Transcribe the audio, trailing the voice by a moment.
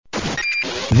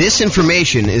This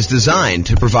information is designed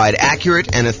to provide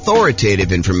accurate and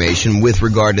authoritative information with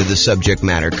regard to the subject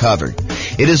matter covered.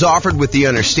 It is offered with the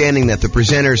understanding that the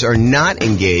presenters are not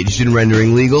engaged in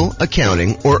rendering legal,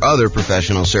 accounting, or other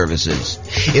professional services.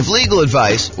 If legal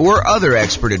advice or other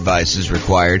expert advice is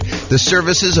required, the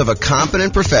services of a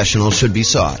competent professional should be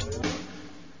sought.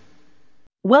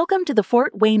 Welcome to the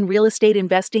Fort Wayne Real Estate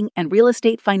Investing and Real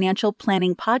Estate Financial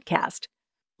Planning Podcast.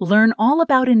 Learn all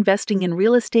about investing in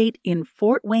real estate in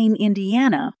Fort Wayne,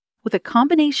 Indiana, with a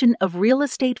combination of real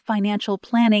estate financial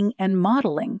planning and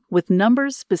modeling with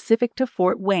numbers specific to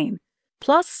Fort Wayne,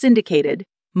 plus syndicated,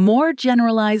 more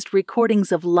generalized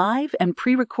recordings of live and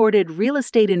pre-recorded real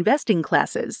estate investing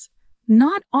classes,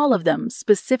 not all of them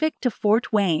specific to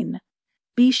Fort Wayne.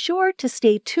 Be sure to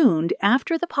stay tuned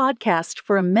after the podcast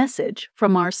for a message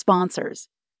from our sponsors.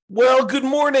 Well, good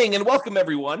morning and welcome,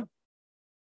 everyone.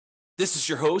 This is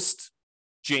your host,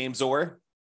 James Orr,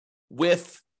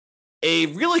 with a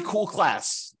really cool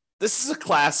class. This is a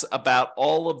class about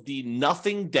all of the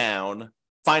nothing down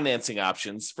financing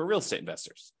options for real estate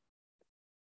investors.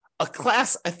 A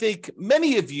class I think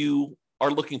many of you are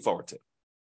looking forward to.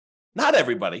 Not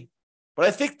everybody, but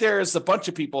I think there's a bunch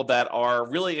of people that are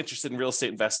really interested in real estate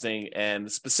investing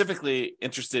and specifically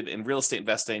interested in real estate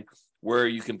investing where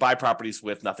you can buy properties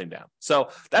with nothing down. So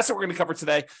that's what we're going to cover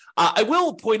today. I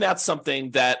will point out something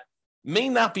that may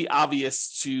not be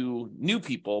obvious to new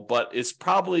people, but is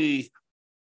probably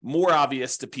more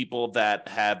obvious to people that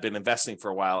have been investing for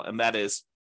a while. And that is,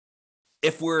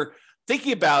 if we're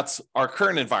thinking about our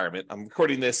current environment, I'm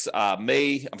recording this March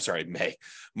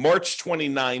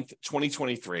 29th,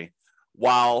 2023,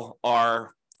 while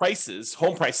our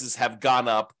home prices have gone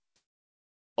up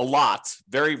a lot,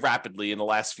 very rapidly in the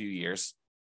last few years.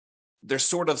 They're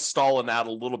sort of stalling out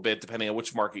a little bit, depending on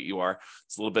which market you are.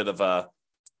 It's a little bit of a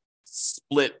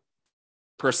split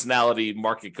personality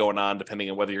market going on, depending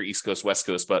on whether you're East Coast, West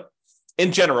Coast. But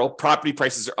in general, property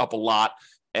prices are up a lot,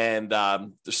 and they're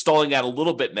stalling out a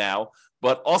little bit now.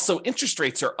 But also interest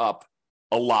rates are up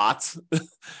a lot,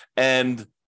 and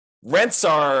rents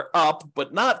are up,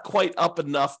 but not quite up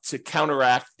enough to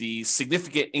counteract the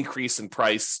significant increase in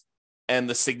price and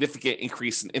the significant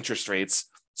increase in interest rates.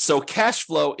 So cash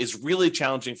flow is really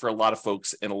challenging for a lot of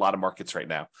folks in a lot of markets right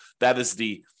now. That is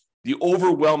the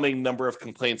overwhelming number of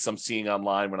complaints I'm seeing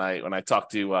online when I talk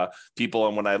to people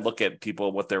and when I look at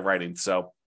people, what they're writing.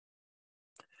 So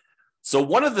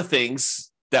one of the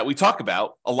things that we talk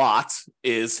about a lot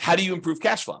is, how do you improve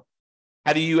cash flow?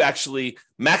 How do you actually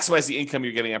maximize the income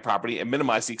you're getting on property and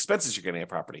minimize the expenses you're getting on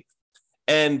property?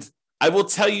 And I will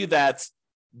tell you that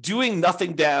doing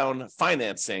nothing down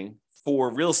financing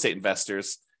for real estate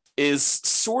investors is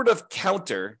sort of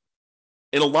counter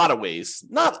in a lot of ways,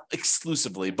 not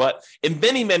exclusively, but in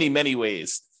many, many, many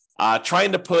ways.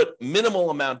 Trying to put minimal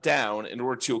amount down in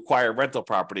order to acquire rental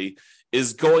property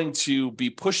is going to be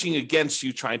pushing against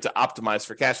you trying to optimize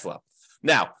for cash flow.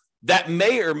 Now, that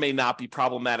may or may not be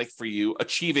problematic for you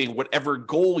achieving whatever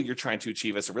goal you're trying to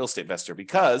achieve as a real estate investor,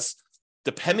 because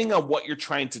depending on what you're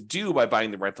trying to do by buying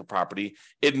the rental property,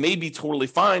 it may be totally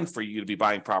fine for you to be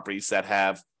buying properties that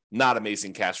have not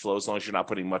amazing cash flow, as long as you're not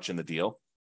putting much in the deal,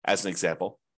 as an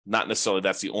example. Not necessarily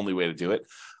that's the only way to do it.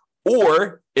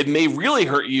 Or it may really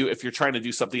hurt you if you're trying to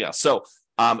do something else. So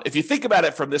if you think about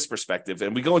it from this perspective,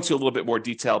 and we go into a little bit more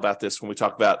detail about this when we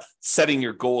talk about setting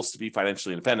your goals to be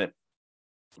financially independent,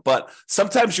 but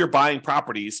sometimes you're buying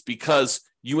properties because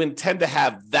you intend to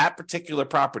have that particular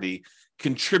property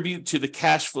contribute to the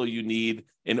cash flow you need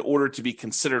in order to be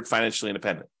considered financially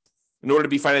independent. In order to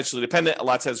be financially independent, a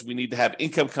lot of times we need to have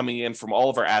income coming in from all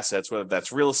of our assets, whether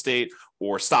that's real estate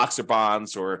or stocks or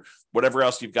bonds or whatever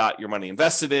else you've got your money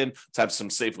invested in, times some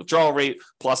safe withdrawal rate,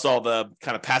 plus all the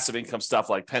kind of passive income stuff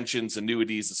like pensions,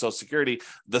 annuities, and Social Security.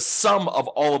 The sum of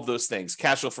all of those things,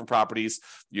 cash flow from properties,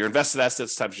 your invested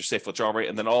assets times your safe withdrawal rate,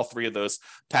 and then all three of those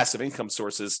passive income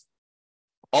sources,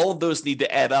 all of those need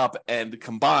to add up and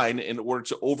combine in order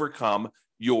to overcome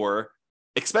your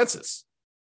expenses.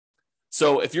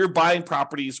 So if you're buying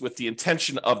properties with the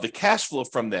intention of the cash flow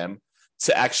from them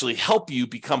to actually help you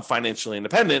become financially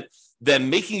independent, then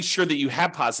making sure that you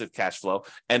have positive cash flow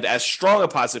and as strong a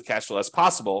positive cash flow as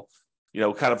possible,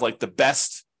 kind of like the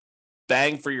best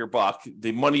bang for your buck,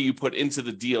 the money you put into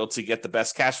the deal to get the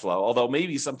best cash flow. Although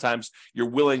maybe sometimes you're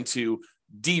willing to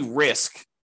de-risk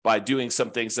by doing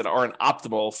some things that aren't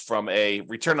optimal from a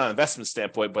return on investment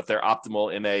standpoint, but they're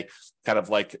optimal in a kind of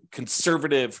like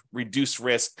conservative, reduced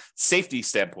risk safety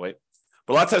standpoint.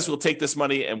 But a lot of times we'll take this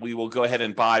money and we will go ahead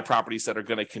and buy properties that are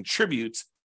going to contribute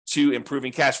to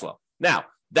improving cash flow. Now,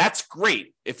 that's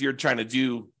great if you're trying to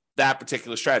do that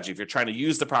particular strategy, if you're trying to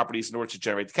use the properties in order to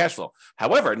generate the cash flow.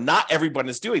 However, not everyone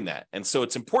is doing that. And so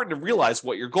it's important to realize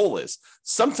what your goal is.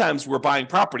 Sometimes we're buying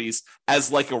properties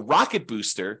as like a rocket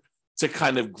booster to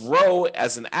kind of grow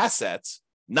as an asset,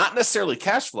 not necessarily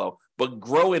cash flow, but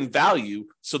grow in value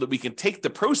so that we can take the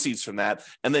proceeds from that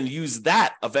and then use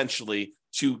that eventually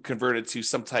to convert it to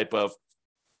some type of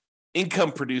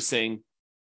income producing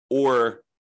or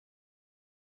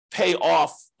pay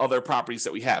off other properties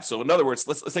that we have. So in other words,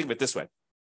 let's think of it this way.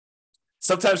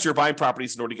 Sometimes you're buying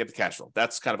properties in order to get the cash flow.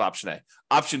 That's kind of option A.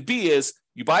 Option B is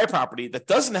you buy a property that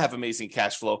doesn't have amazing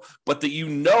cash flow, but that you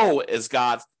know has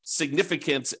got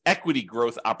significant equity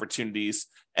growth opportunities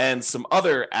and some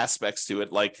other aspects to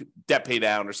it, like debt pay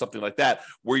down or something like that,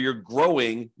 where you're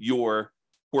growing your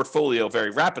portfolio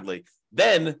very rapidly.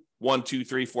 Then 1, 2,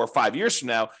 3, 4, 5 years from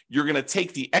now, you're going to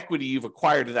take the equity you've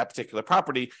acquired in that particular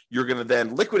property. You're going to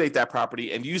then liquidate that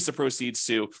property and use the proceeds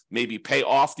to maybe pay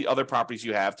off the other properties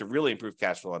you have to really improve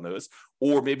cash flow on those.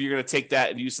 Or maybe you're going to take that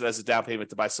and use it as a down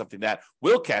payment to buy something that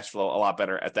will cash flow a lot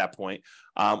better at that point.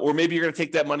 Or maybe you're going to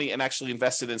take that money and actually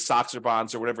invest it in stocks or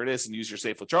bonds or whatever it is and use your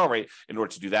safe withdrawal rate in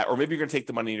order to do that. Or maybe you're going to take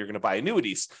the money and you're going to buy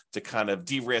annuities to kind of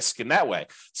de-risk in that way.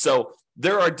 So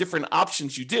there are different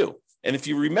options you do. And if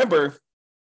you remember,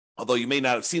 although you may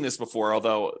not have seen this before,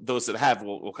 although those that have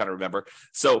will kind of remember.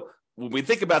 So when we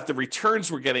think about the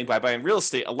returns we're getting by buying real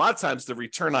estate, a lot of times the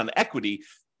return on equity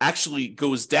actually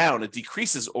goes down. It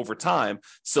decreases over time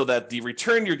so that the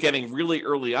return you're getting really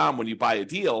early on when you buy a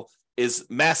deal is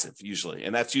massive usually.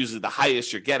 And that's usually the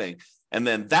highest you're getting. And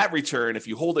then that return, if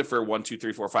you hold it for 1, 2,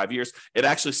 3, 4, 5 years, it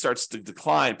actually starts to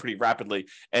decline pretty rapidly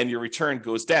and your return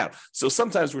goes down. So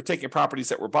sometimes we're taking properties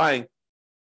that we're buying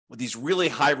with these really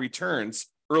high returns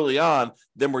early on,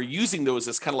 then we're using those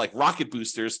as kind of like rocket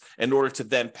boosters in order to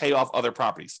then pay off other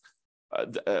properties.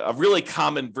 A really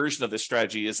common version of this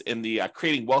strategy is in the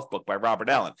Creating Wealth book by Robert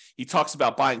Allen. He talks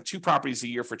about buying 2 properties a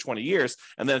year for 20 years,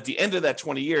 and then at the end of that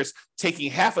 20 years,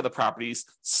 taking half of the properties,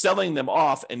 selling them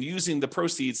off, and using the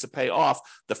proceeds to pay off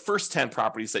the first 10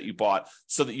 properties that you bought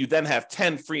so that you then have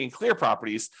 10 free and clear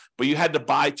properties, but you had to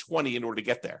buy 20 in order to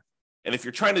get there. And if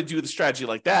you're trying to do the strategy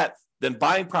like that, then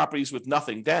buying properties with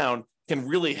nothing down can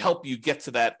really help you get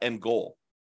to that end goal.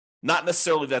 Not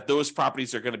necessarily that those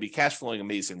properties are going to be cash flowing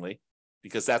amazingly,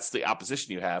 because that's the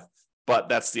opposition you have, but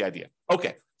that's the idea.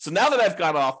 Okay, so now that I've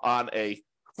gone off on a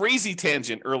crazy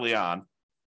tangent early on,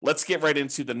 let's get right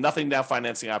into the nothing down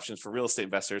financing options for real estate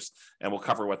investors, and we'll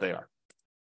cover what they are.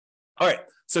 All right,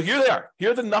 so here they are.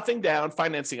 Here are the nothing down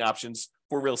financing options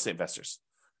for real estate investors.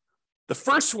 The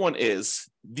first one is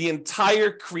the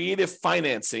entire creative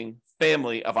financing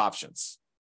family of options.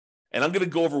 And I'm going to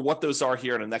go over what those are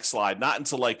here in the next slide, not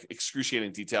into like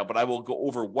excruciating detail, but I will go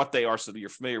over what they are so that you're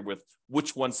familiar with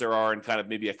which ones there are and kind of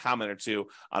maybe a comment or two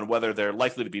on whether they're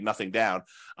likely to be nothing down.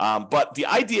 But the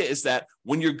idea is that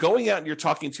when you're going out and you're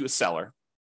talking to a seller,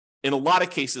 in a lot of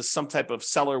cases, some type of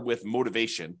seller with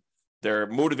motivation, they're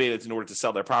motivated in order to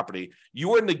sell their property,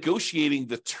 you are negotiating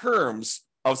the terms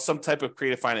of some type of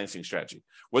creative financing strategy.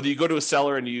 Whether you go to a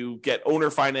seller and you get owner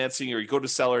financing, or you go to a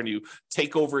seller and you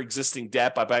take over existing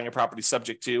debt by buying a property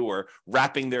subject to or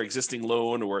wrapping their existing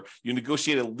loan, or you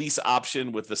negotiate a lease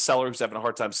option with the seller who's having a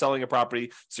hard time selling a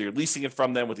property, so you're leasing it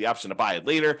from them with the option to buy it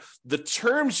later. The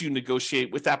terms you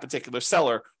negotiate with that particular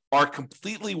seller are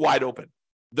completely wide open.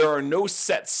 There are no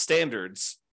set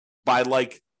standards by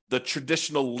like the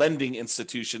traditional lending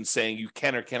institutions saying you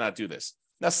can or cannot do this.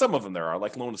 Now, some of them there are,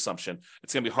 like loan assumption.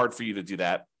 It's going to be hard for you to do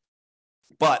that.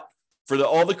 But for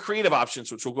all the creative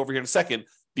options, which we'll go over here in a second,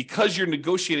 because you're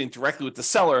negotiating directly with the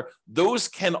seller, those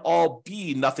can all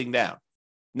be nothing down.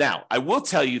 Now, I will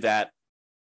tell you that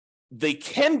they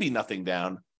can be nothing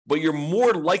down, but you're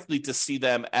more likely to see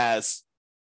them as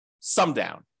some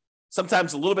down.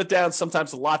 Sometimes a little bit down,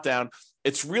 sometimes a lot down.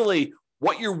 It's really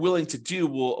what you're willing to do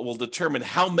will determine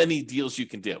how many deals you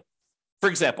can do. For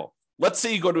example, let's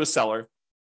say you go to a seller,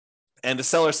 and the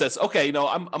seller says, okay,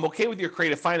 I'm okay with your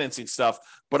creative financing stuff,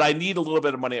 but I need a little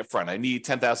bit of money up front. I need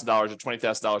 $10,000 or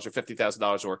 $20,000 or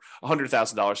 $50,000 or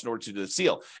 $100,000 in order to do this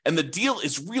deal. And the deal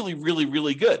is really, really,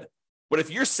 really good. But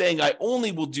if you're saying I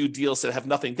only will do deals that have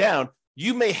nothing down,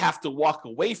 you may have to walk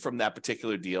away from that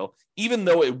particular deal, even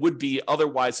though it would be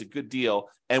otherwise a good deal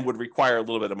and would require a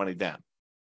little bit of money down.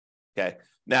 Okay.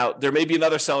 Now, there may be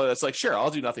another seller that's like, sure,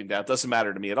 I'll do nothing down. It doesn't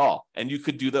matter to me at all. And you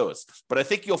could do those. But I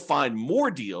think you'll find more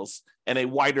deals and a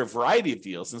wider variety of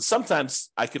deals. And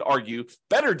sometimes I could argue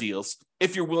better deals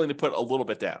if you're willing to put a little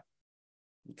bit down.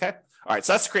 Okay. All right.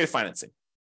 So that's creative financing.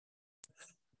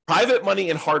 Private money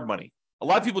and hard money. A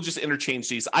lot of people just interchange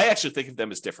these. I actually think of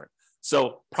them as different.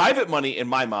 So private money, in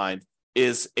my mind,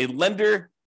 is a lender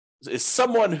is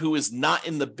someone who is not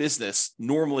in the business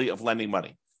normally of lending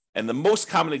money. And the most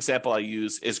common example I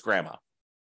use is grandma.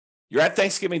 You're at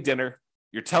Thanksgiving dinner.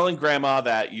 You're telling grandma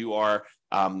that you are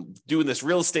doing this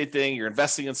real estate thing. You're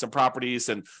investing in some properties,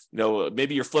 and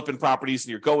maybe you're flipping properties,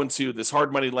 and you're going to this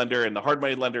hard money lender, and the hard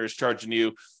money lender is charging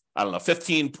you,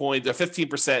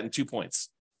 15% and 2 points.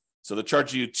 So they're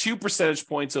charging you 2 percentage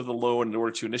points of the loan in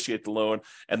order to initiate the loan,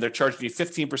 and they're charging you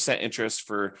 15% interest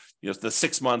for the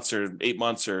 6 months or 8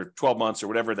 months or 12 months or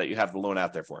whatever that you have the loan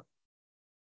out there for.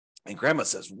 And grandma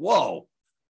says, "Whoa,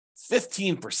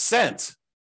 15%.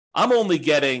 I'm only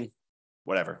getting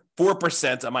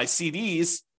 4% on my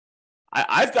CDs.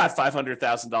 I've got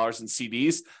 $500,000 in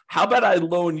CDs. How about I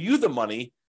loan you the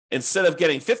money instead of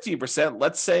getting 15%?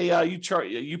 Let's say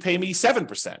you pay me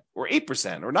 7% or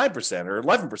 8% or 9% or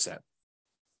 11%."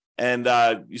 And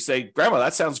you say, "Grandma,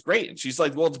 that sounds great." And she's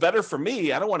like, "Well, it's better for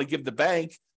me. I don't want to give the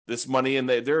bank this money, and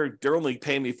they're only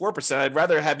paying me 4%. I'd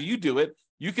rather have you do it.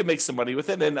 You can make some money with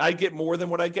it, and I get more than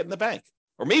what I get in the bank."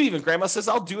 Or maybe even grandma says,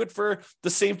 "I'll do it for the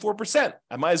same 4%.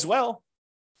 I might as well."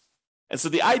 And so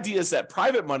the idea is that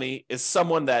private money is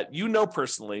someone that you know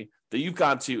personally, that you've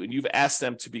gone to, and you've asked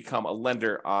them to become a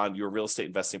lender on your real estate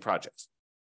investing projects.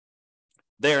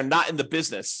 They are not in the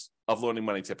business of loaning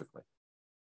money typically.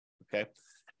 Okay.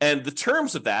 And the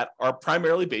terms of that are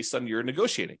primarily based on your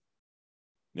negotiating.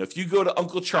 If you go to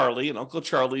Uncle Charlie, and Uncle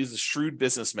Charlie is a shrewd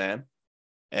businessman,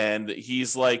 and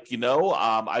he's like,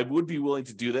 I would be willing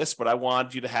to do this, but I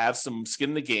want you to have some skin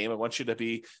in the game. I want you to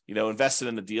be, invested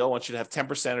in the deal. I want you to have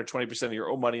 10% or 20% of your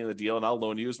own money in the deal, and I'll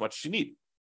loan you as much as you need.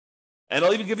 And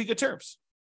I'll even give you good terms.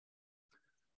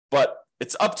 But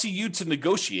it's up to you to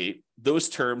negotiate those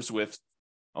terms with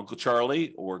Uncle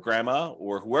Charlie or grandma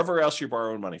or whoever else you're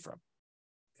borrowing money from.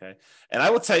 Okay. And I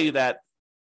will tell you that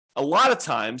a lot of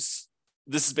times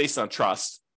this is based on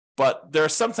trust. But there are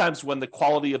some times when the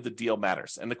quality of the deal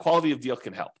matters, and the quality of deal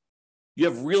can help. You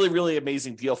have really, really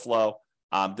amazing deal flow.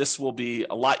 This will be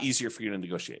a lot easier for you to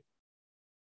negotiate.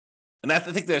 And I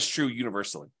think that's true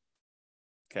universally,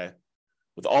 okay,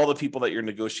 with all the people that you're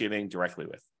negotiating directly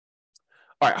with.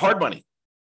 All right, hard money.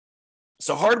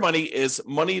 So hard money is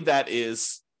money that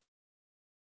is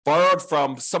borrowed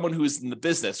from someone who is in the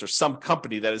business, or some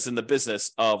company that is in the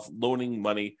business of loaning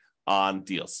money on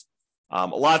deals. A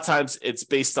lot of times it's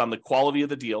based on the quality of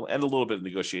the deal and a little bit of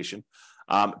negotiation.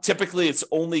 Typically, it's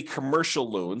only commercial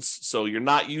loans, so you're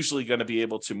not usually going to be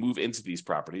able to move into these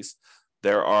properties.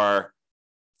 There are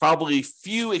probably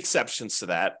few exceptions to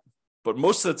that, but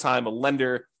most of the time, a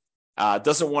lender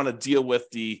doesn't want to deal with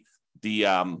the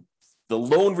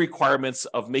loan requirements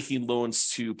of making loans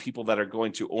to people that are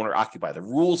going to own or occupy. The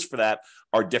rules for that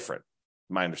are different,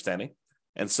 my understanding,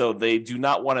 and so they do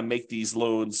not want to make these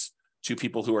loans to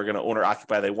people who are going to own or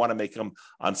occupy. They want to make them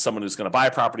on someone who's going to buy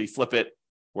a property, flip it,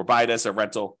 or buy it as a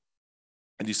rental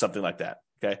and do something like that.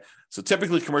 Okay. So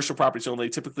typically commercial properties only,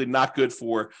 typically not good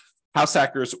for house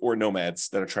hackers or nomads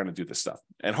that are trying to do this stuff.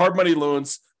 And hard money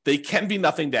loans, they can be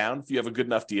nothing down if you have a good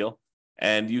enough deal,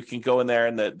 and you can go in there,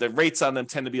 and the rates on them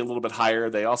tend to be a little bit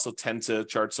higher. They also tend to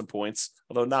charge some points,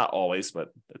 although not always, but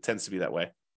it tends to be that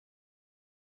way.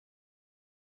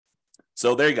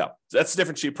 So there you go. That's the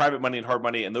difference between private money and hard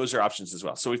money, and those are options as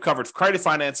well. So we've covered credit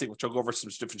financing, which I'll go over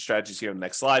some different strategies here in the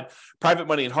next slide. Private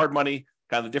money and hard money,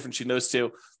 kind of the difference between those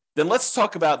two. Then let's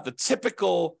talk about the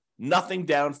typical nothing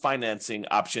down financing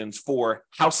options for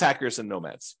house hackers and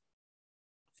nomads.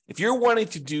 If you're wanting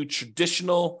to do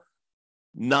traditional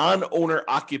non-owner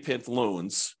occupant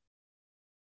loans,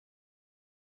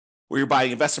 where you're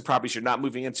buying investment properties, you're not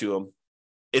moving into them,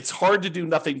 it's hard to do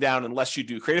nothing down unless you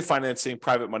do creative financing,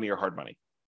 private money, or hard money.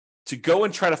 To go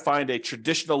and try to find a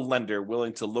traditional lender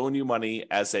willing to loan you money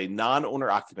as a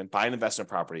non-owner occupant, buy an investment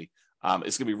property,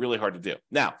 is going to be really hard to do.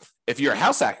 Now, if you're a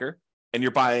house hacker and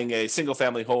you're buying a single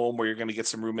family home where you're going to get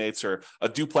some roommates, or a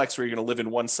duplex where you're going to live in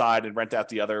one side and rent out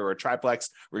the other, or a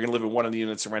triplex where you're going to live in one of the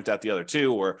units and rent out the other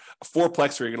two, or a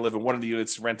fourplex where you're going to live in one of the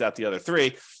units and rent out the other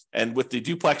three. And with the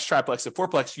duplex, triplex, and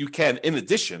fourplex, you can, in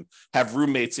addition, have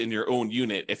roommates in your own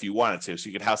unit if you wanted to. So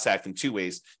you can house hack in two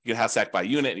ways. You can house hack by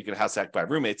unit, and you can house hack by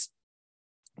roommates.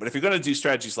 But if you're going to do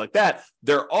strategies like that,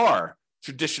 there are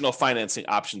traditional financing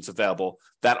options available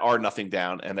that are nothing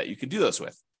down and that you can do those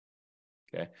with.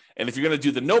 Okay. And if you're going to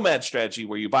do the nomad strategy,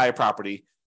 where you buy a property,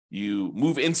 you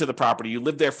move into the property, you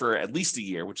live there for at least a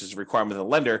year, which is a requirement of the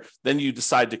lender, then you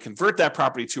decide to convert that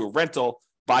property to a rental,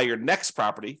 buy your next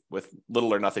property with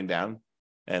little or nothing down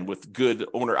and with good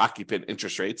owner-occupant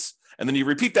interest rates. And then you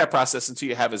repeat that process until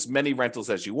you have as many rentals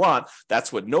as you want.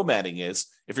 That's what nomading is.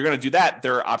 If you're going to do that,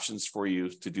 there are options for you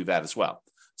to do that as well.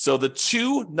 So the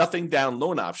two nothing down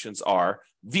loan options are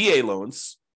VA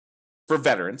loans for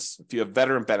veterans. If you have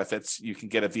veteran benefits, you can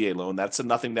get a VA loan. That's a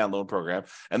nothing down loan program.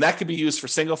 And that could be used for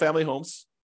single family homes.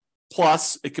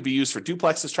 Plus, it could be used for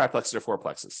duplexes, triplexes, or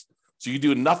fourplexes. So you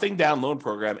do a nothing down loan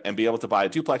program and be able to buy a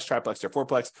duplex, triplex, or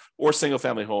fourplex, or single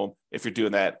family home if you're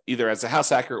doing that either as a house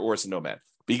hacker or as a nomad.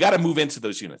 But you got to move into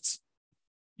those units.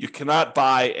 You cannot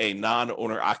buy a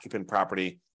non-owner occupant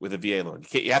property with a VA loan.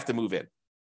 You have to move in.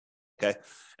 Okay.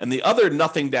 And the other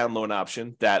nothing down loan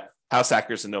option that house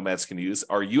hackers and nomads can use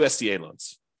are USDA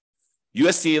loans.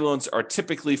 USDA loans are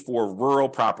typically for rural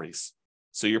properties.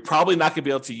 So you're probably not going to be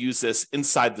able to use this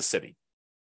inside the city.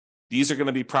 These are going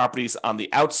to be properties on the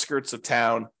outskirts of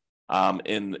town,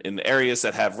 in areas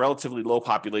that have relatively low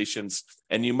populations,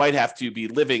 and you might have to be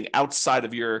living outside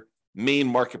of your main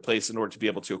marketplace in order to be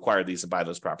able to acquire these and buy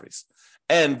those properties.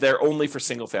 And they're only for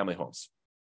single family homes.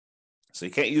 So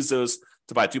you can't use those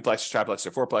to buy duplex, triplex,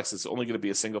 or fourplex. It's only going to be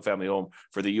a single family home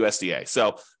for the USDA.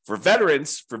 So for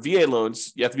veterans, for VA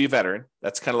loans, you have to be a veteran.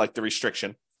 That's kind of like the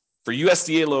restriction. For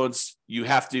USDA loans, you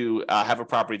have to have a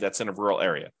property that's in a rural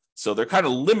area. So they're kind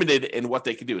of limited in what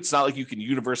they can do. It's not like you can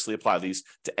universally apply these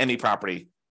to any property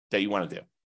that you want to do.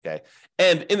 Okay.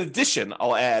 And in addition,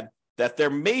 I'll add that there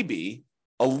may be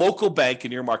a local bank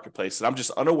in your marketplace that I'm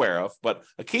just unaware of, but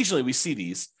occasionally we see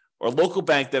these, or a local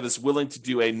bank that is willing to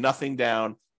do a nothing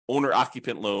down owner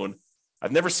occupant loan.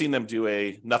 I've never seen them do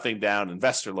a nothing down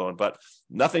investor loan, but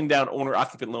nothing down owner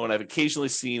occupant loan. I've occasionally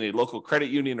seen a local credit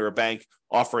union or a bank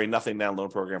offer a nothing down loan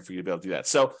program for you to be able to do that.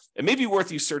 So it may be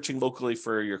worth you searching locally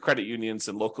for your credit unions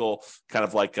and local kind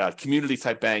of like community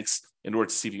type banks in order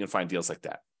to see if you can find deals like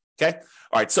that. Okay.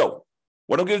 All right. So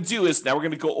what I'm going to do is now we're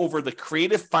going to go over the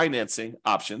creative financing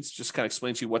options, just kind of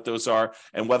explain to you what those are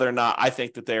and whether or not I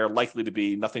think that they are likely to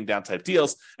be nothing down type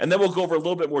deals. And then we'll go over a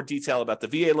little bit more detail about the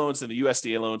VA loans and the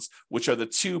USDA loans, which are the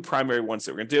two primary ones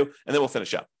that we're going to do. And then we'll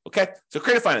finish up. Okay. So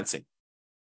creative financing.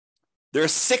 There are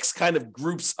 6 kind of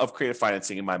groups of creative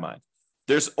financing in my mind.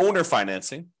 There's owner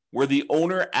financing, where the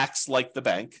owner acts like the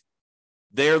bank.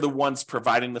 They're the ones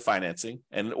providing the financing.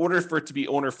 And in order for it to be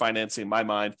owner financing, in my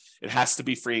mind, it has to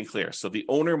be free and clear. So the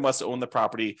owner must own the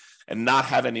property and not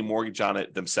have any mortgage on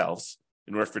it themselves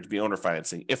in order for it to be owner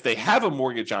financing. If they have a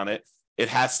mortgage on it, it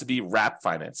has to be wrap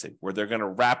financing, where they're going to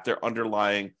wrap their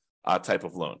underlying type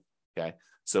of loan. Okay.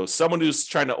 So someone who's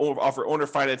trying to offer owner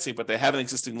financing, but they have an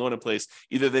existing loan in place,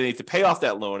 either they need to pay off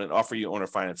that loan and offer you owner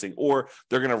financing, or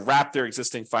they're going to wrap their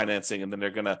existing financing and then they're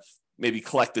going to maybe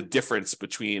collect the difference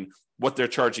between what they're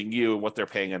charging you and what they're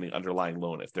paying on the underlying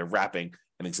loan if they're wrapping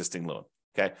an existing loan.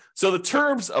 Okay. So the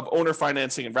terms of owner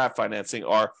financing and wrap financing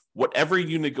are whatever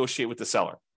you negotiate with the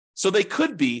seller. So they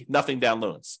could be nothing down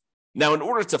loans. Now, in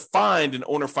order to find an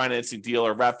owner financing deal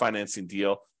or wrap financing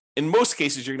deal, in most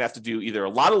cases, you're going to have to do either a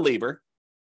lot of labor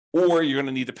or you're going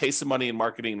to need to pay some money in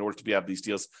marketing in order to have these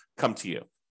deals come to you.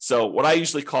 So what I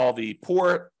usually call the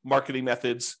poor marketing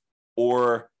methods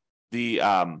or the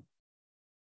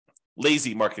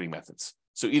lazy marketing methods.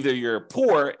 So either you're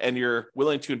poor and you're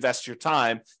willing to invest your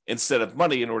time instead of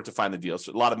money in order to find the deals.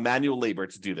 So a lot of manual labor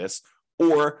to do this,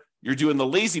 or you're doing the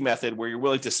lazy method where you're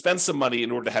willing to spend some money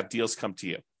in order to have deals come to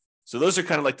you. So those are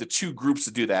kind of like the 2 groups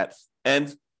to do that.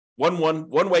 And one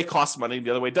way costs money and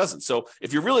the other way doesn't. So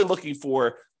if you're really looking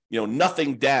for,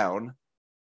 nothing down,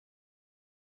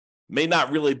 may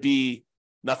not really be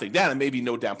nothing down. It may be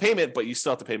no down payment, but you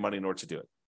still have to pay money in order to do it.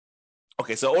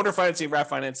 Okay, so owner financing, wrap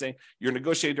financing, you're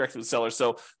negotiating directly with the seller.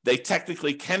 So they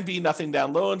technically can be nothing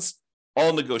down loans,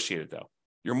 all negotiated though.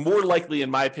 You're more likely, in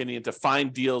my opinion, to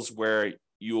find deals where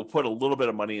you will put a little bit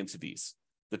of money into these.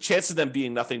 The chance of them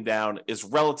being nothing down is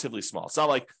relatively small. It's not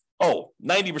like,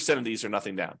 90% of these are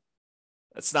nothing down.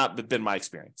 That's not been my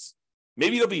experience.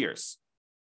 Maybe it'll be yours.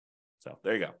 So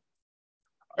there you go. All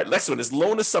right, next one is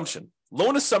loan assumption.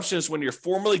 Loan assumption is when you're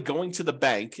formally going to the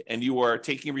bank and you are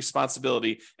taking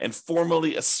responsibility and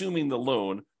formally assuming the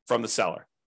loan from the seller.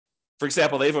 For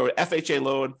example, they have an FHA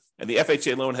loan and the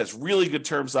FHA loan has really good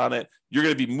terms on it. You're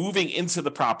going to be moving into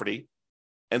the property.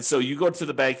 And so you go to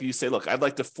the bank and you say, look, I'd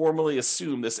like to formally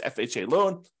assume this FHA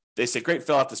loan. They say, great,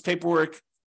 fill out this paperwork.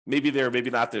 Maybe there,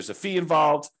 maybe not. There's a fee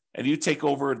involved. And you take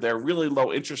over their really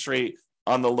low interest rate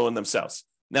on the loan themselves.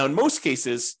 Now, in most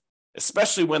cases,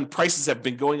 especially when prices have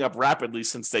been going up rapidly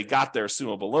since they got their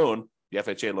assumable loan, the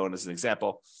FHA loan as an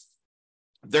example,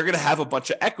 they're going to have a bunch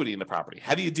of equity in the property.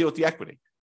 How do you deal with the equity?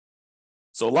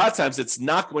 So a lot of times it's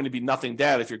not going to be nothing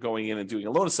down if you're going in and doing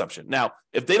a loan assumption. Now,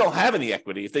 if they don't have any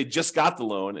equity, if they just got the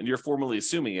loan and you're formally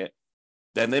assuming it,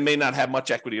 then they may not have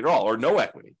much equity at all or no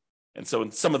equity. And so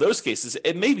in some of those cases,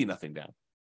 it may be nothing down.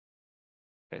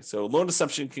 Okay, so loan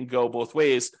assumption can go both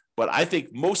ways, but I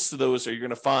think most of those are you're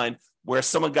going to find where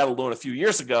someone got a loan a few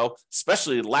years ago,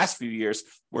 especially the last few years,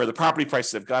 where the property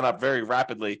prices have gone up very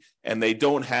rapidly and they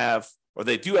don't have, or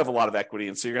they do have a lot of equity.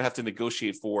 And so you're going to have to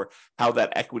negotiate for how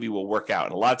that equity will work out.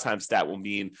 And a lot of times that will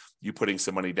mean you putting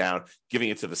some money down, giving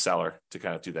it to the seller to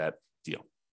kind of do that deal.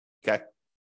 Okay.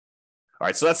 All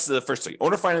right. So that's the first thing: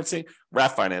 owner financing,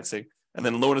 RAF financing, and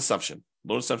then loan assumption.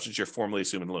 Loan assumptions, you're formally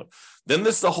assuming the loan. Then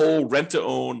there's the whole rent to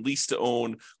own,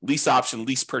 lease option,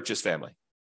 lease purchase family,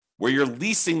 where you're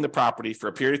leasing the property for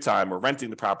a period of time or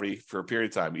renting the property for a period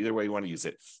of time, either way you want to use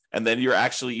it. And then you're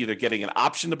actually either getting an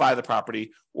option to buy the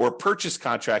property or a purchase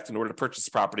contract in order to purchase the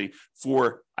property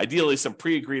for ideally some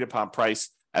pre-agreed upon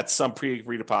price at some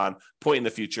pre-agreed upon point in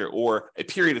the future, or a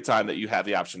period of time that you have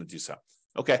the option to do so.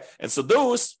 Okay. And so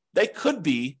those, they could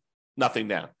be nothing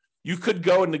down. You could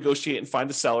go and negotiate and find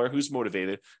a seller who's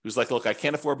motivated, who's like, look, I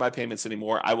can't afford my payments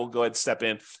anymore. I will go ahead and step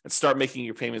in and start making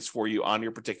your payments for you on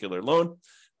your particular loan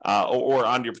or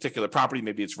on your particular property.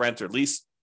 Maybe it's rent or lease.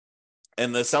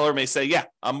 And the seller may say, yeah,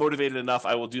 I'm motivated enough.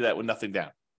 I will do that with nothing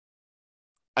down.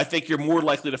 I think you're more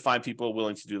likely to find people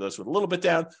willing to do those with a little bit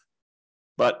down,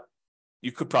 but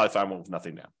you could probably find one with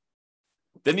nothing down.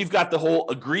 Then you've got the whole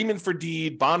agreement for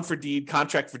deed, bond for deed,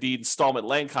 contract for deed, installment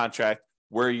land contract,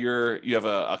 where you have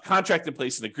a contract in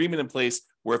place, an agreement in place,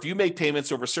 where if you make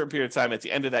payments over a certain period of time, at the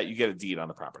end of that, you get a deed on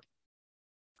the property.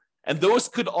 And those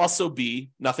could also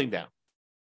be nothing down.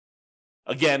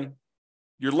 Again,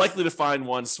 you're likely to find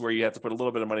ones where you have to put a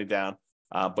little bit of money down,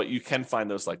 but you can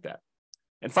find those like that.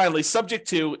 And finally, subject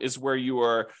to is where you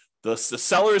are, the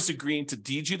seller is agreeing to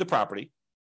deed you the property,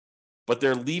 but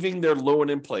they're leaving their loan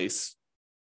in place,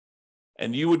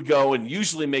 and you would go and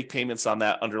usually make payments on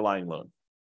that underlying loan.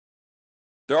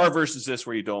 There are versions of this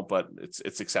where you don't, but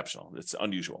it's exceptional. It's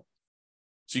unusual.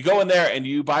 So you go in there and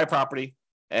you buy a property,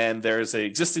 and there's an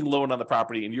existing loan on the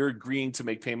property, and you're agreeing to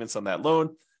make payments on that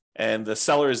loan, and the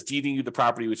seller is deeding you the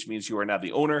property, which means you are now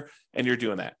the owner, and you're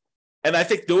doing that. And I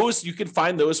think those, you can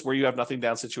find those where you have nothing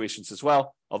down situations as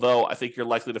well, although I think you're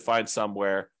likely to find some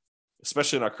where,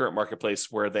 especially in our current marketplace,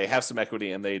 where they have some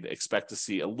equity and they'd expect to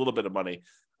see a little bit of money.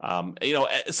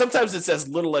 Sometimes it's as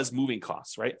little as moving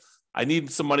costs, right? I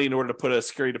need some money in order to put a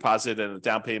security deposit and a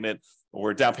down payment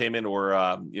or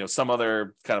some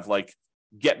other kind of like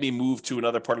get me moved to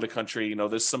another part of the country.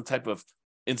 There's some type of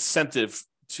incentive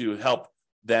to help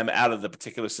them out of the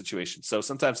particular situation. So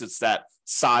sometimes it's that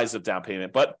size of down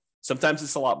payment, but sometimes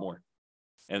it's a lot more,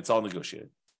 and it's all negotiated.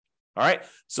 All right.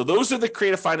 So those are the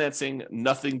creative financing,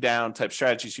 nothing down type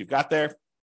strategies you've got there.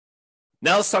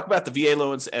 Now let's talk about the VA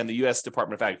loans and the U.S.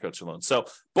 Department of Agriculture loans. So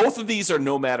both of these are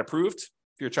Nomad approved.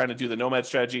 If you're trying to do the Nomad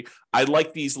strategy, I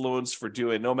like these loans for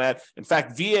doing Nomad. In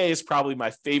fact, VA is probably my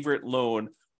favorite loan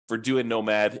for doing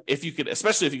Nomad,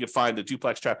 especially if you could find the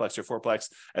duplex, triplex, or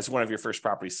fourplex as one of your first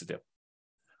properties to do.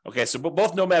 Okay, so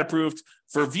both Nomad approved.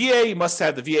 For VA, you must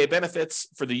have the VA benefits.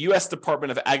 For the U.S.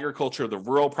 Department of Agriculture, the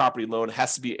rural property loan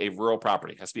has to be a rural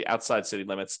property, has to be outside city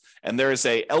limits. And there is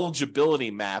a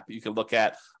eligibility map you can look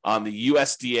at on the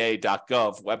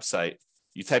USDA.gov website.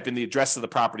 You type in the address of the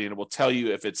property, and it will tell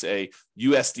you if it's a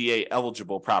USDA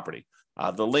eligible property.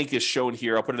 The link is shown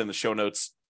here. I'll put it in the show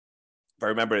notes if I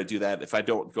remember to do that. If I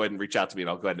don't, go ahead and reach out to me, and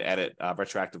I'll go ahead and add it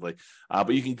retroactively. But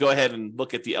you can go ahead and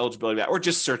look at the eligibility map, or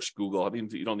just search Google. I mean,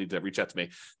 you don't need to reach out to me.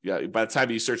 By the time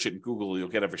you search it in Google, you'll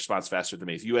get a response faster than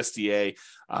me. It's USDA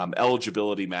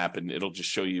eligibility map, and it'll just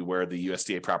show you where the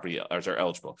USDA property are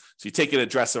eligible. So you take an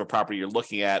address of a property you're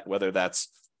looking at, whether that's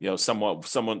some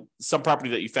property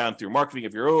that you found through marketing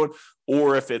of your own,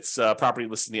 or if it's property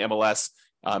listed in the MLS,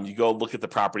 you go look at the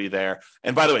property there.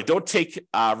 And by the way, don't take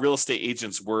real estate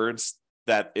agents' words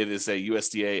that it is a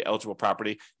USDA eligible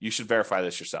property. You should verify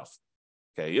this yourself.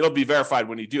 Okay, it'll be verified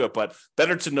when you do it, but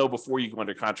better to know before you go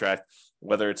under contract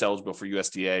whether it's eligible for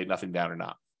USDA, nothing down or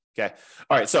not. Okay.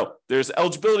 All right. So there's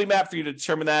eligibility map for you to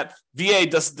determine that.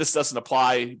 This doesn't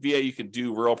apply. VA, you can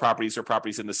do rural properties or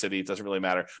properties in the city. It doesn't really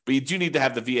matter. But you do need to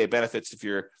have the VA benefits if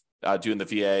you're doing the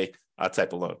VA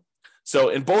type of loan. So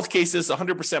in both cases,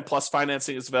 100% plus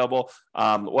financing is available.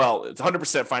 It's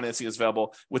 100% financing is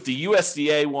available. With the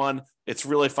USDA one, it's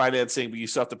really financing, but you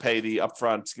still have to pay the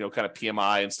upfront, kind of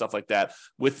PMI and stuff like that.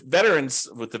 With veterans,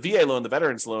 with the VA loan, the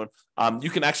veterans loan,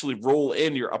 you can actually roll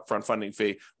in your upfront funding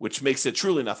fee, which makes it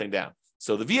truly nothing down.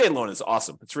 So the VA loan is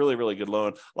awesome. It's really, really good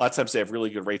loan. A lot of times they have really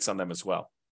good rates on them as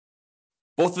well.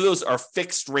 Both of those are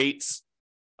fixed rates.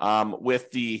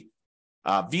 With the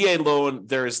VA loan,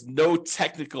 there is no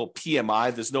technical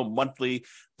PMI. There's no monthly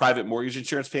private mortgage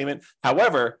insurance payment.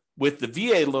 However, With the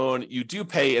VA loan, you do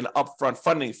pay an upfront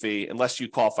funding fee unless you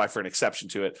qualify for an exception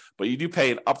to it, but you do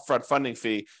pay an upfront funding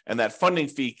fee, and that funding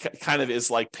fee kind of is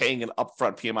like paying an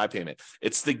upfront PMI payment.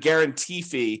 It's the guarantee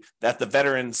fee that the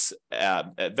Veterans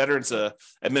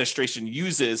Administration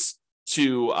uses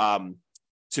to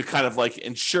kind of like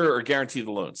insure or guarantee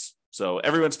the loans. So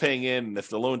everyone's paying in, and if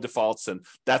the loan defaults, and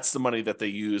that's the money that they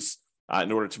use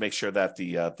in order to make sure that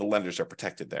the lenders are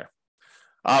protected there.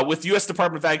 With U.S.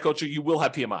 Department of Agriculture, you will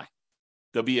have PMI.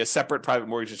 There'll be a separate private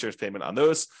mortgage insurance payment on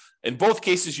those. In both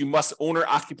cases, you must own or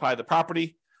occupy the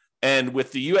property. And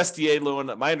with the USDA loan,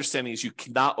 my understanding is you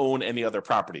cannot own any other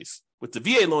properties. With the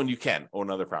VA loan, you can own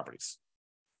other properties.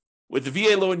 With the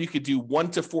VA loan, you could do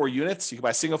 1 to 4 units. You can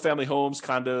buy single-family homes,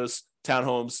 condos,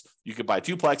 townhomes. You could buy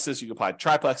duplexes. You could buy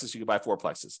triplexes. You could buy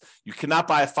fourplexes. You cannot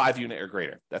buy a 5-unit or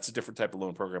greater. That's a different type of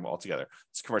loan program altogether.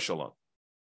 It's a commercial loan.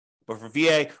 But for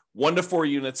VA, 1 to 4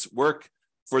 units work.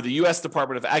 For the U.S.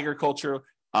 Department of Agriculture,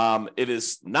 it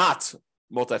is not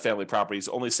multifamily properties,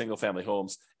 only single-family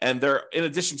homes. And in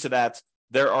addition to that,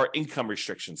 there are income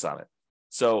restrictions on it.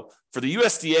 So for the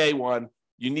USDA one,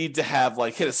 you need to have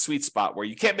hit a sweet spot where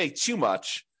you can't make too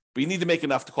much, but you need to make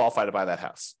enough to qualify to buy that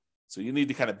house. So you need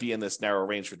to kind of be in this narrow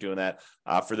range for doing that.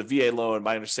 For the VA loan,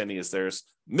 my understanding is there's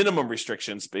minimum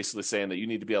restrictions, basically saying that you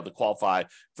need to be able to qualify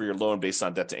for your loan based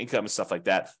on debt to income and stuff like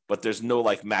that. But there's no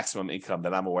maximum income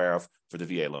that I'm aware of for the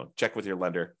VA loan. Check with your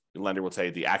lender. Your lender will tell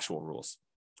you the actual rules.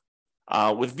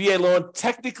 With VA loan,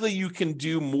 technically you can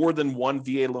do more than one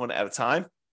VA loan at a time.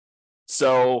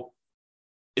 So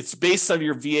it's based on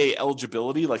your VA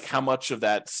eligibility, like how much of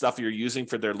that stuff you're using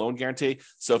for their loan guarantee.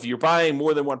 So if you're buying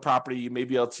more than one property, you may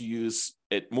be able to use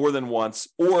it more than once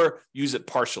or use it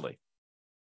partially.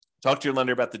 Talk to your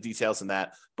lender about the details in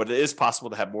that, but it is possible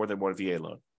to have more than one VA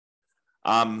loan.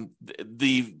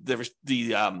 The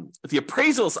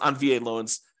appraisals on VA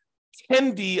loans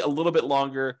can be a little bit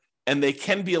longer, and they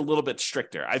can be a little bit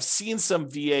stricter. I've seen some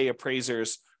VA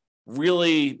appraisers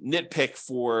really nitpick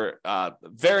for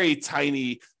very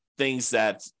tiny things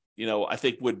that I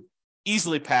think would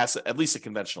easily pass at least a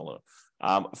conventional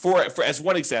loan. For as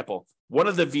one example, one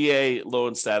of the VA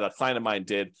loans that a client of mine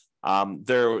did,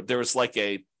 there was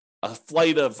a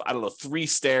flight of 3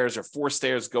 stairs or 4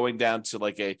 stairs going down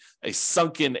to a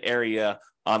sunken area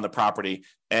on the property,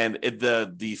 and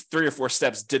the 3 or 4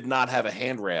 steps did not have a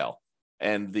handrail,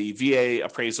 and the VA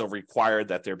appraisal required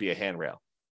that there be a handrail,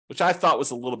 which I thought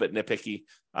was a little bit nitpicky,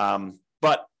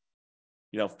 but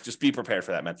just be prepared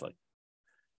for that mentally.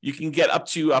 You can get up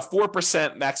to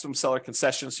 4% maximum seller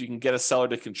concession, so you can get a seller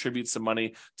to contribute some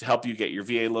money to help you get your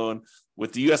VA loan.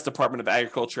 With the U.S. Department of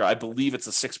Agriculture, I believe it's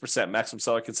a 6% maximum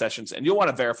seller concessions, and you'll want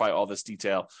to verify all this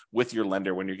detail with your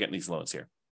lender when you're getting these loans here.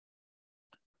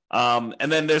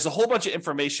 And then there's a whole bunch of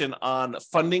information on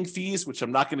funding fees, which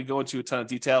I'm not going to go into a ton of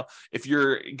detail. If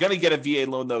you're going to get a VA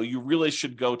loan, though, you really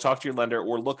should go talk to your lender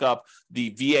or look up the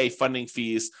VA funding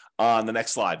fees on the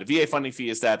next slide. The VA funding fee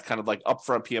is that kind of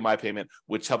upfront PMI payment,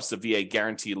 which helps the VA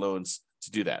guarantee loans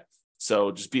to do that.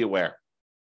 So just be aware.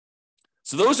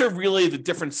 So those are really the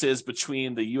differences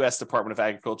between the U.S. Department of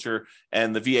Agriculture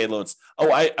and the VA loans.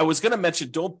 Oh, I was going to mention,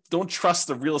 don't trust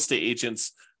the real estate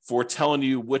agents for telling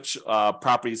you which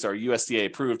properties are USDA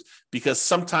approved, because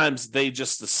sometimes they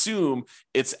just assume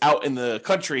it's out in the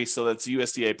country, so that's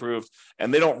USDA approved,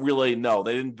 and they don't really know.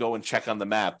 They didn't go and check on the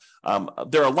map.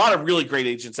 There are a lot of really great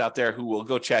agents out there who will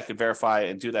go check and verify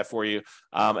and do that for you.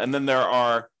 And then there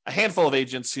are a handful of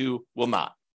agents who will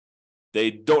not. They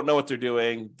don't know what they're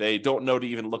doing. They don't know to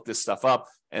even look this stuff up.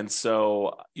 And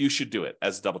so you should do it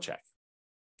as a double check.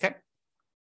 Okay.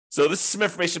 So this is some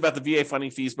information about the VA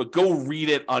funding fees, but go read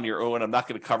it on your own. I'm not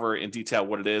going to cover in detail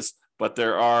what it is, but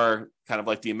there are kind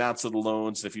of the amounts of the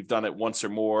loans, if you've done it once or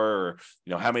more, or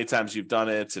how many times you've done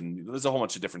it. And there's a whole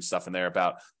bunch of different stuff in there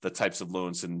about the types of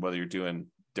loans and whether you're doing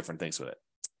different things with it.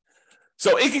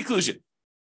 So in conclusion,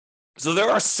 there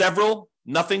are several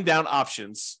nothing down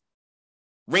options,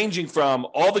 ranging from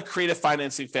all the creative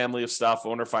financing family of stuff,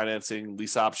 owner financing,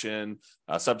 lease option,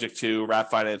 subject to, wrap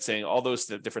financing, all those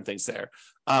different things there,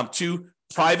 to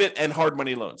private and hard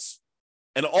money loans.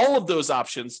 And all of those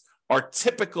options are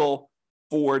typical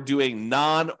for doing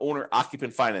non-owner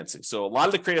occupant financing. So a lot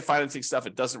of the creative financing stuff,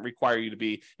 it doesn't require you to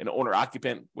be an owner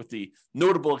occupant, with the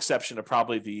notable exception of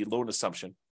probably the loan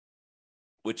assumption,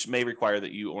 which may require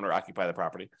that you owner occupy the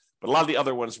property. But a lot of the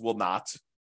other ones will not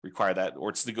require that, or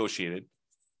it's negotiated.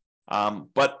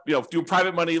 But do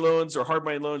private money loans or hard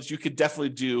money loans, you could definitely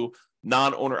do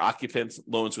non-owner occupant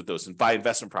loans with those and buy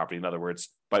investment property, in other words,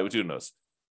 by doing those.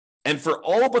 And for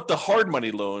all but the hard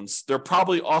money loans, they're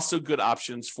probably also good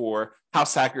options for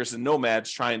house hackers and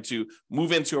nomads trying to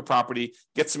move into a property,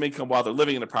 get some income while they're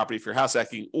living in the property for house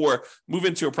hacking, or move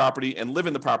into a property and live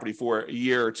in the property for a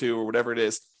year or two or whatever it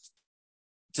is,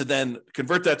 to then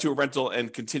convert that to a rental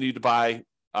and continue to buy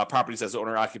properties as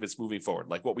owner occupants moving forward,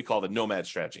 like what we call the nomad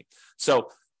strategy. So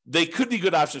they could be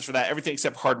good options for that, everything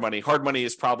except hard money. Hard money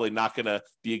is probably not going to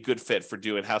be a good fit for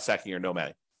doing house hacking or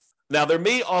nomading. Now, there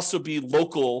may also be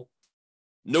local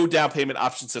no down payment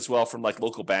options as well from like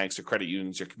local banks or credit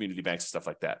unions or community banks and stuff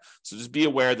like that. So just be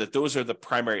aware that those are the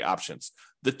primary options.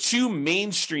 The two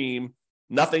mainstream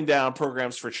nothing down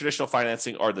programs for traditional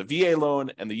financing are the VA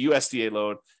loan and the USDA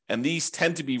loan. And these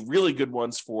tend to be really good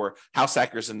ones for house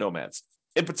hackers and nomads.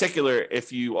 In particular,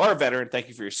 if you are a veteran, thank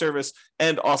you for your service.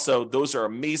 And also, those are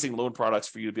amazing loan products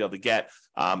for you to be able to get,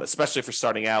 especially for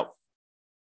starting out.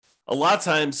 A lot of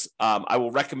times, I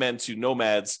will recommend to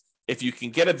nomads, if you can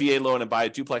get a VA loan and buy a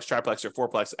duplex, triplex, or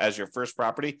fourplex as your first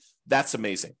property, that's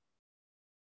amazing.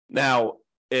 Now,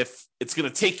 if it's going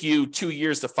to take you 2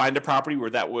 years to find a property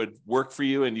where that would work for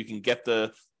you and you can get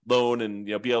the loan and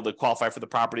be able to qualify for the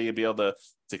property and be able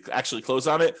to actually close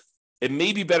on it, it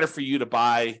may be better for you to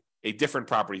buy a different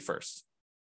property first.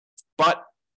 But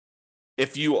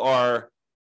if you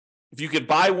could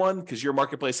buy one because your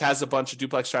marketplace has a bunch of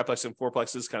duplex, triplex, and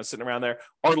fourplexes kind of sitting around there,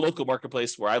 our local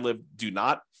marketplace where I live do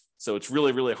not. So it's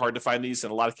really, really hard to find these.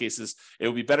 In a lot of cases, it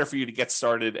would be better for you to get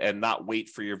started and not wait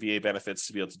for your VA benefits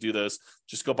to be able to do those.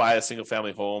 Just go buy a single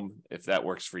family home if that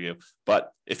works for you.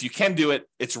 But if you can do it,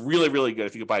 it's really, really good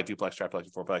if you can buy a duplex, triplex,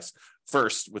 and fourplex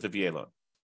first with a VA loan.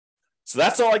 So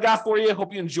that's all I got for you.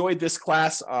 Hope you enjoyed this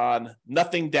class on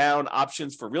nothing down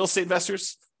options for real estate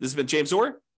investors. This has been James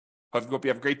Orr. Hope you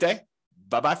have a great day.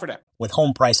 Bye-bye for now. With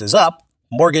home prices up,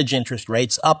 mortgage interest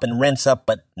rates up, and rents up,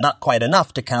 but not quite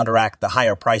enough to counteract the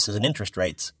higher prices and interest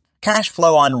rates, cash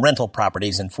flow on rental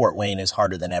properties in Fort Wayne is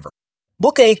harder than ever.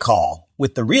 Book a call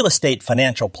with the Real Estate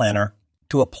Financial Planner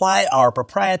to apply our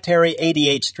proprietary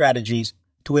 88 strategies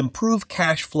to improve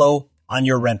cash flow on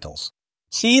your rentals.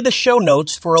 See the show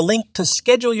notes for a link to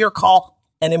schedule your call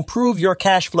and improve your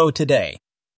cash flow today.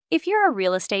 If you're a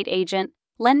real estate agent,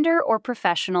 lender, or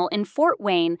professional in Fort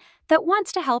Wayne that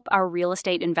wants to help our real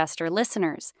estate investor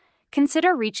listeners,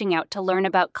 consider reaching out to learn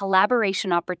about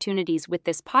collaboration opportunities with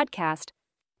this podcast.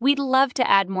 We'd love to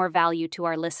add more value to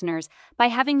our listeners by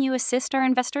having you assist our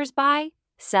investors buy,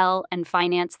 sell, and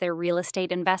finance their real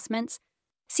estate investments.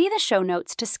 See the show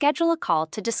notes to schedule a call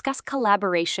to discuss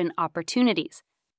collaboration opportunities.